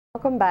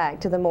Welcome back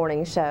to the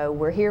morning show.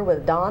 We're here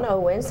with Dawn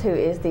Owens, who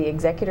is the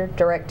Executive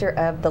Director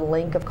of the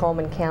Link of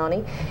Cullman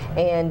County.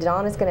 And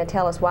Dawn is going to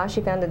tell us why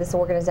she founded this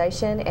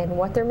organization and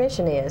what their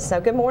mission is. So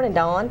good morning,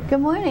 Dawn.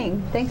 Good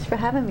morning. Thanks for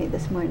having me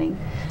this morning.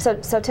 So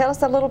tell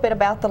us a little bit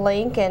about the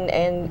Link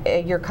and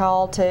your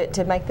call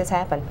to make this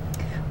happen.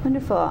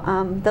 Wonderful.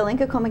 The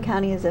Link of Cullman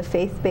County is a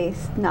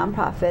faith-based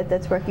nonprofit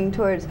that's working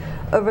towards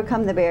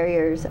overcome the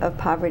barriers of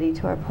poverty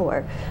to our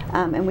poor.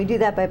 And we do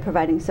that by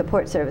providing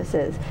support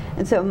services.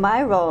 And so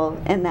my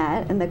role in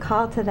that, and the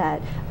call to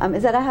that,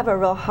 is that I have a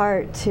real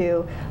heart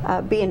to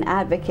be an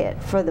advocate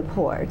for the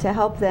poor, to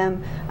help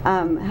them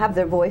have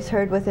their voice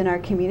heard within our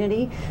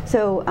community.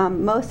 So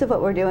most of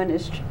what we're doing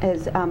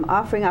is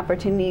offering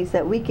opportunities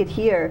that we could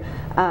hear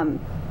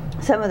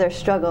some of their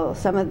struggles,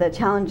 some of the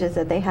challenges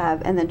that they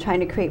have, and then trying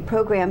to create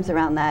programs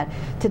around that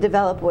to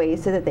develop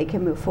ways so that they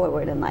can move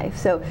forward in life.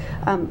 So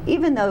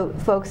even though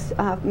folks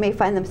may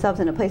find themselves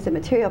in a place of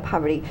material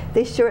poverty,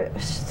 they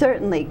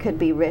certainly could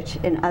be rich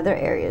in other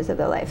areas of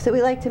their life. So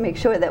we like to make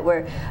sure that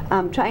we're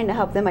trying to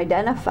help them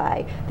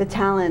identify the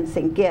talents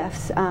and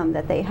gifts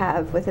that they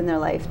have within their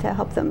life to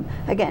help them,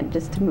 again,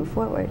 just to move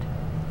forward.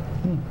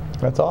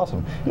 That's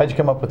awesome. How'd you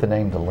come up with the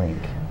name The Link?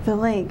 The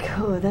Link,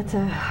 oh, that's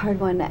a hard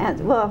one to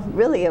answer. Well,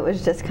 really it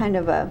was just kind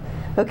of a,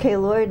 okay,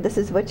 Lord, this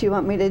is what you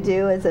want me to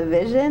do as a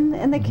vision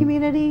in the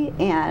community,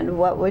 and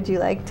what would you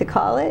like to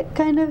call it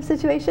kind of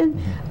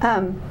situation.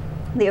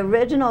 The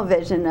original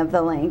vision of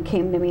the Link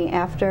came to me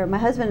after my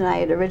husband and I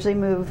had originally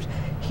moved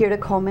here to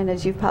Cullman.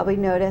 As you've probably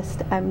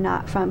noticed, I'm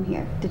not from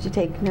here. Did you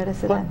take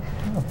notice of that?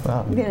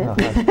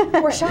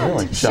 We're shocked.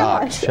 Really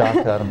shocked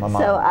out of my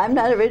mind. So I'm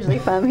not originally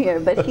from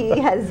here, but he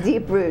has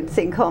deep roots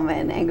in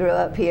Cullman and grew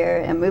up here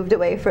and moved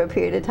away for a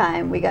period of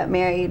time. We got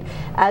married.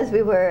 As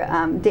we were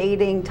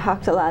dating,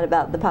 talked a lot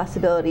about the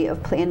possibility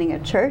of planning a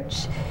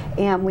church.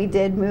 And we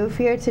did move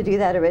here to do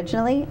that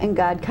originally, and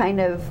God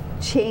kind of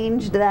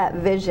changed that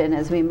vision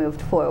as we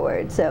moved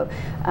forward. So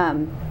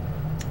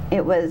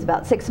it was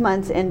about 6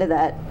 months into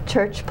that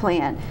church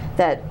plan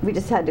that we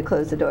just had to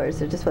close the doors.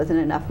 There just wasn't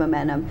enough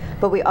momentum.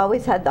 But we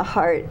always had the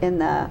heart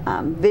and the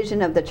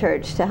vision of the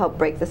church to help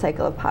break the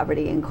cycle of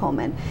poverty in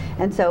Cullman.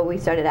 And so we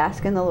started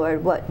asking the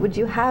Lord, what would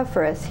you have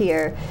for us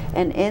here?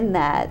 And in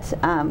that,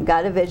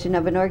 got a vision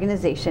of an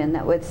organization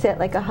that would sit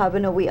like a hub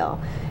and a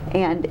wheel.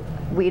 And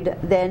we'd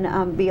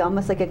then be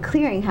almost like a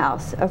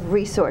clearinghouse of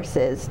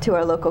resources to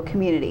our local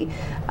community,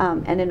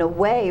 and in a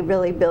way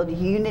really build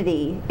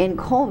unity in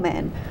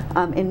Cullman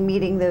in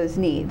meeting those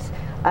needs.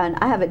 And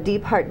I have a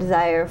deep heart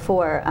desire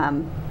for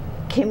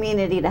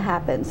community to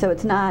happen. So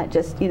it's not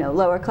just,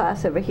 lower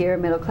class over here,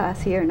 middle class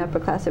here, and upper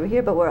class over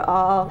here, but we're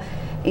all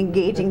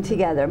engaging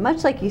together,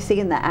 much like you see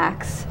in the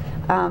Acts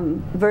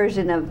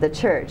version of the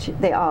church.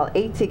 They all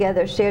ate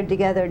together, shared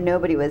together,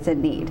 nobody was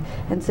in need.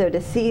 And so to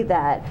see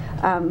that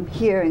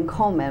here in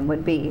Cullman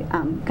would be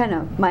kind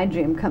of my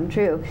dream come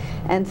true.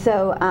 And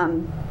so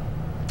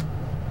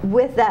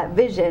with that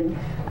vision,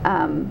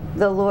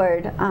 the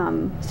Lord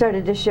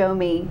started to show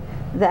me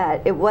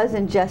that it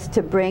wasn't just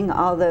to bring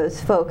all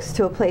those folks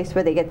to a place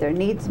where they get their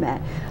needs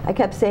met. I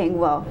kept saying,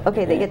 well,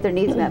 okay, they get their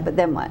needs met, but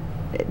then what?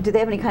 Do they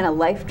have any kind of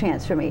life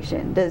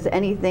transformation? Does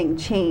anything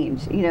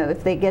change?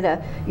 If they get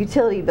a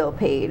utility bill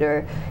paid,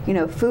 or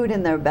food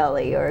in their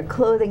belly, or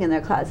clothing in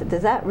their closet,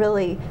 does that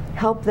really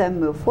help them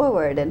move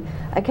forward? And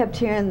I kept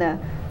hearing the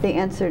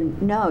answer,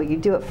 no, you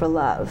do it for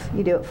love.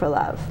 You do it for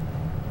love.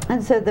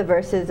 And so the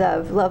verses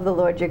of love the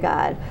Lord your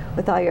God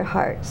with all your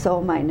heart,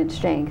 soul, mind, and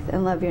strength,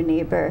 and love your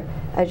neighbor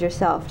as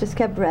yourself just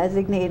kept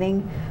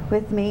resonating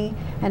with me.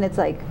 And it's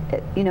like,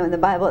 in the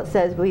Bible it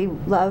says we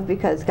love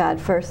because God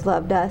first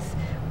loved us.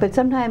 But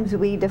sometimes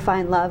we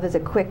define love as a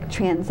quick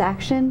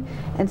transaction,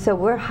 and so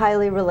we're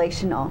highly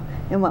relational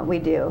in what we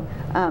do.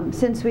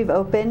 Since we've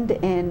opened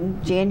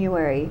in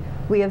January,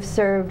 we have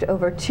served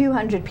over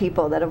 200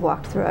 people that have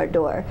walked through our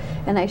door.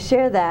 And I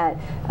share that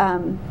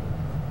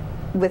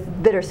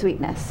with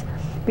bittersweetness,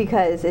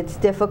 because it's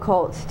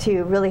difficult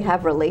to really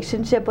have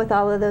relationship with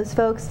all of those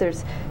folks.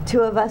 There's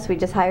 2 of us. We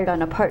just hired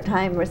on a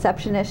part-time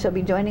receptionist. She'll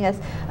be joining us.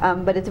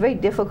 But it's very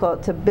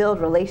difficult to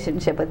build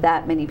relationship with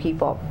that many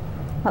people.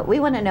 But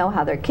we want to know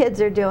how their kids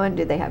are doing.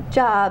 Do they have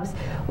jobs?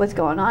 What's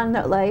going on in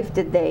their life?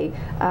 Did they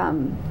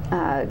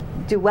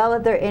do well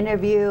at their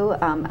interview?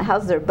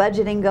 How's their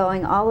budgeting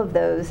going? All of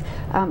those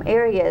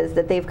areas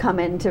that they've come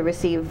in to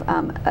receive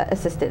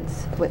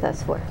assistance with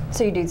us for.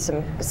 So you do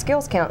some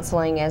skills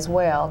counseling as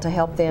well to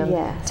help them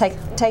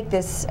take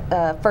this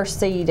first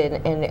seed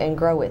and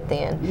grow it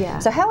then. Yeah.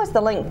 So how is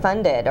the Link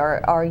funded?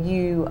 Or are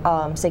you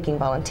seeking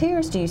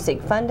volunteers? Do you seek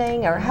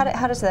funding? Or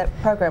how does that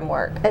program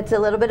work? It's a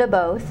little bit of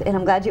both, and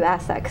I'm glad you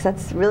asked that, because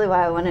that's really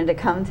why I wanted to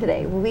come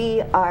today.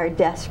 We are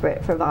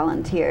desperate for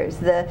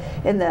volunteers.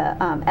 In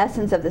the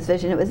essence of this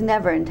vision, it was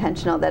never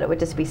intentional that it would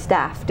just be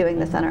staff doing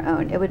this on our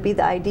own. It would be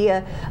the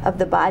idea of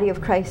the body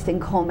of Christ in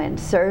Cullman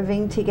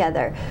serving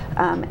together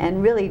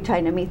and really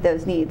trying to meet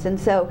those needs. And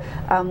so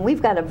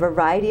we've got a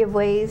variety of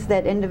ways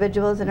that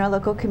individuals in our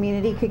local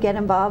community could get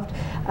involved.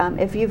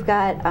 If you've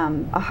got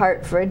a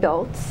heart for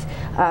adults,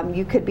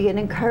 you could be an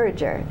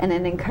encourager. And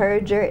an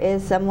encourager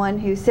is someone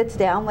who sits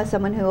down with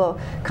someone who will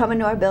come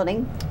into our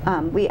building.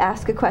 We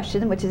ask a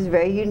question which is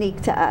very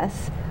unique to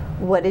us.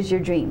 What is your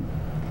dream?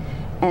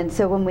 And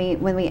so when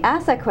we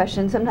ask that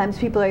question, sometimes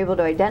people are able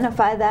to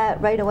identify that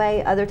right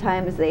away. Other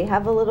times they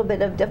have a little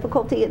bit of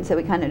difficulty, and so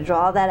we kind of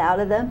draw that out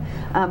of them.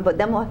 But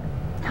then we'll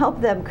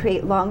help them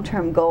create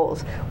long-term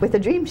goals with a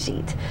dream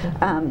sheet.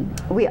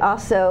 We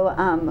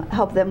also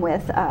help them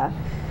with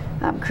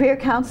career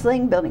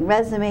counseling, building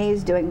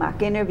resumes, doing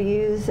mock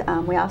interviews.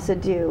 We also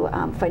do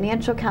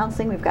financial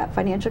counseling. We've got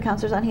financial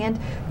counselors on hand.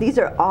 These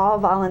are all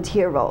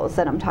volunteer roles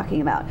that I'm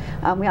talking about.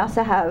 We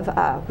also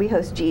have, we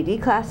host GED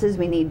classes.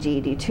 We need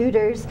GED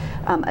tutors,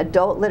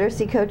 adult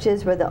literacy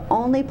coaches. We're the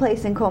only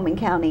place in Cullman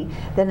County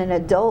that an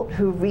adult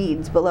who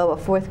reads below a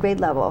 4th grade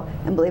level,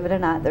 and believe it or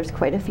not, there's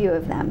quite a few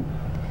of them,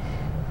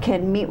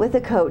 can meet with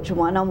a coach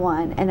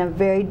one-on-one in a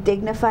very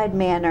dignified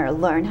manner,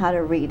 learn how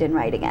to read and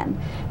write again,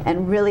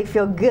 and really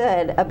feel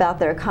good about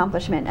their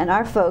accomplishment. And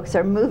our folks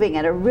are moving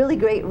at a really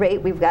great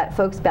rate. We've got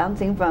folks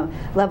bouncing from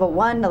level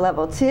 1 to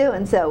level 2,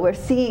 and so we're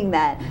seeing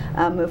that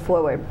move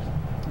forward.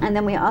 And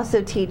then we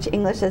also teach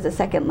English as a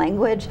second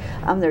language.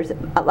 There's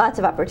lots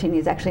of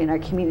opportunities actually in our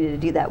community to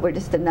do that. We're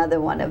just another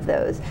one of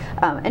those.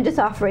 And just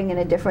offering in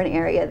a different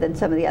area than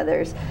some of the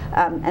others.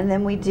 And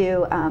then we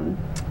do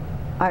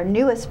our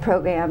newest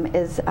program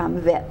is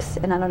VIPS,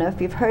 and I don't know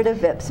if you've heard of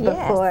VIPS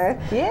before.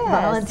 Yes.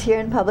 Volunteer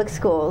in Public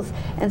Schools,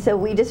 and so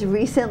we just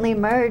recently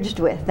merged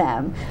with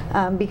them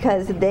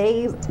because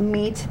they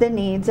meet the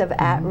needs of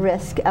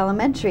at-risk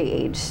elementary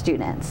age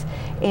students,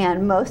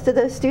 and most of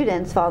those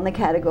students fall in the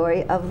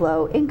category of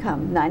low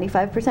income.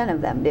 95%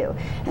 of them do,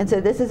 and so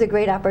this is a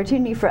great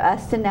opportunity for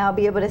us to now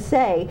be able to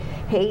say,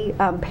 hey,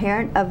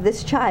 parent of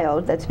this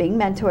child that's being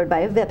mentored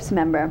by a VIPS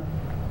member,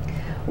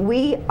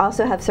 we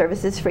also have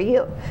services for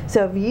you.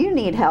 So if you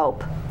need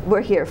help,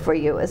 we're here for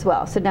you as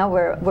well. So now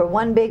we're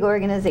one big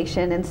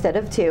organization instead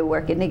of two,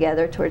 working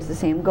together towards the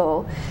same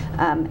goal.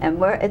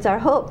 And it's our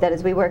hope that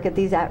as we work at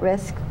these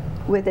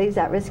with these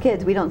at-risk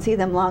kids, we don't see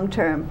them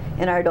long-term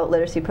in our adult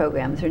literacy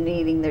programs or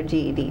needing their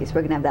GEDs.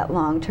 We're going to have that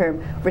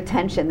long-term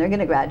retention. They're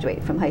going to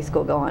graduate from high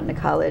school, go on to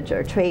college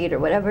or trade or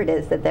whatever it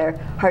is that their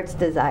heart's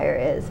desire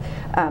is.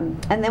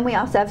 And then we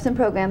also have some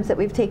programs that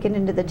we've taken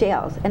into the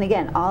jails. And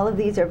again, all of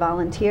these are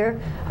volunteer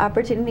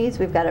opportunities.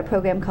 We've got a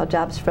program called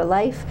Jobs for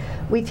Life.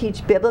 We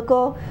teach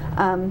biblical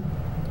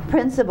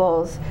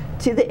principles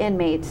to the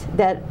inmates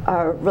that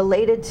are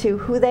related to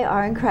who they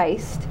are in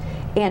Christ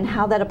and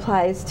how that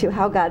applies to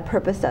how God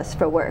purposed us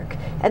for work,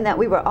 and that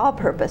we were all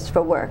purposed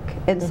for work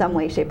in some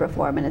way, shape, or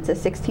form. And it's a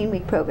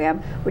 16-week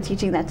program. We're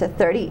teaching that to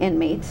 30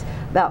 inmates,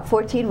 about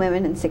 14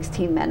 women and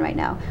 16 men right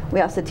now.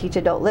 We also teach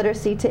adult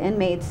literacy to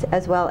inmates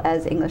as well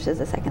as English as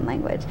a second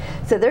language.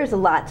 So there's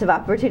lots of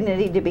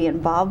opportunity to be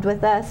involved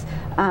with us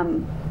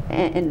in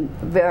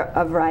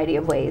a variety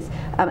of ways.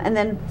 And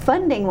then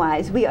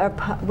funding-wise, we are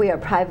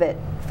private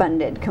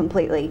funded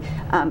completely.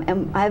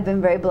 And I've been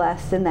very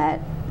blessed in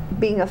that,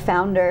 being a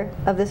founder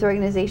of this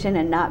organization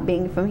and not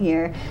being from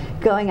here,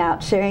 going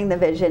out, sharing the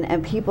vision,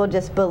 and people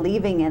just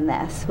believing in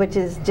this, which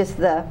is just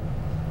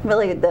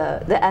really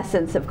the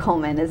essence of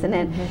Cullman, isn't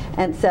it?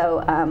 And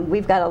so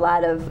we've got a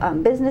lot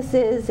of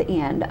businesses,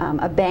 and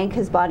a bank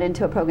has bought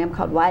into a program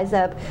called Wise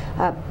Up.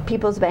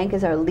 People's Bank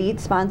is our lead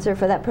sponsor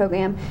for that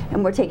program,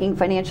 and we're taking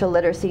financial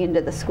literacy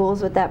into the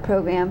schools with that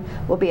program.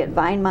 We'll be at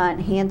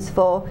Vinemont,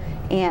 Hansville,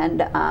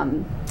 and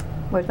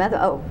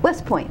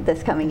West Point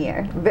this coming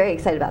year. Very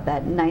excited about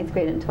that, 9th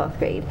grade and 12th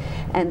grade.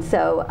 And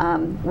so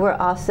we're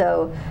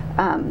also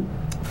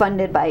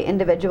funded by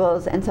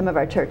individuals and some of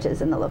our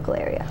churches in the local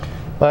area.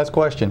 Last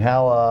question,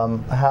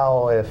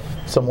 how if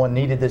someone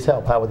needed this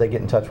help, how would they get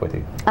in touch with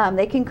you?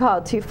 They can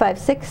call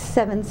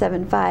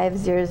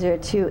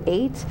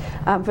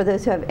 256-775-0028. For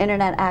those who have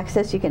internet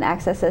access, you can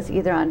access us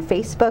either on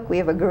Facebook. We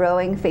have a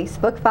growing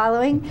Facebook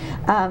following,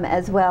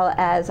 as well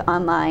as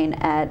online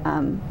at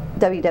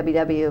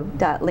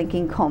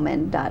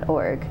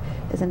www.linkingcullman.org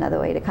is another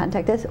way to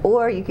contact us.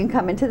 Or you can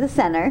come into the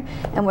center,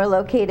 and we're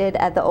located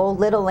at the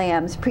old Little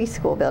Lambs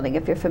preschool building,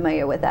 if you're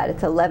familiar with that.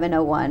 It's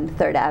 1101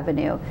 3rd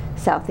Avenue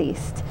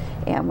Southeast.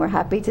 And we're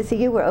happy to see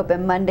you. We're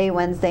open Monday,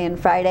 Wednesday, and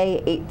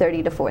Friday,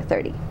 8:30 to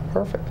 4:30.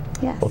 Perfect.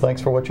 Yes. Well,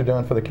 thanks for what you're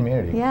doing for the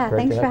community. Yeah, Great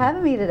thanks for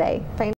having me today.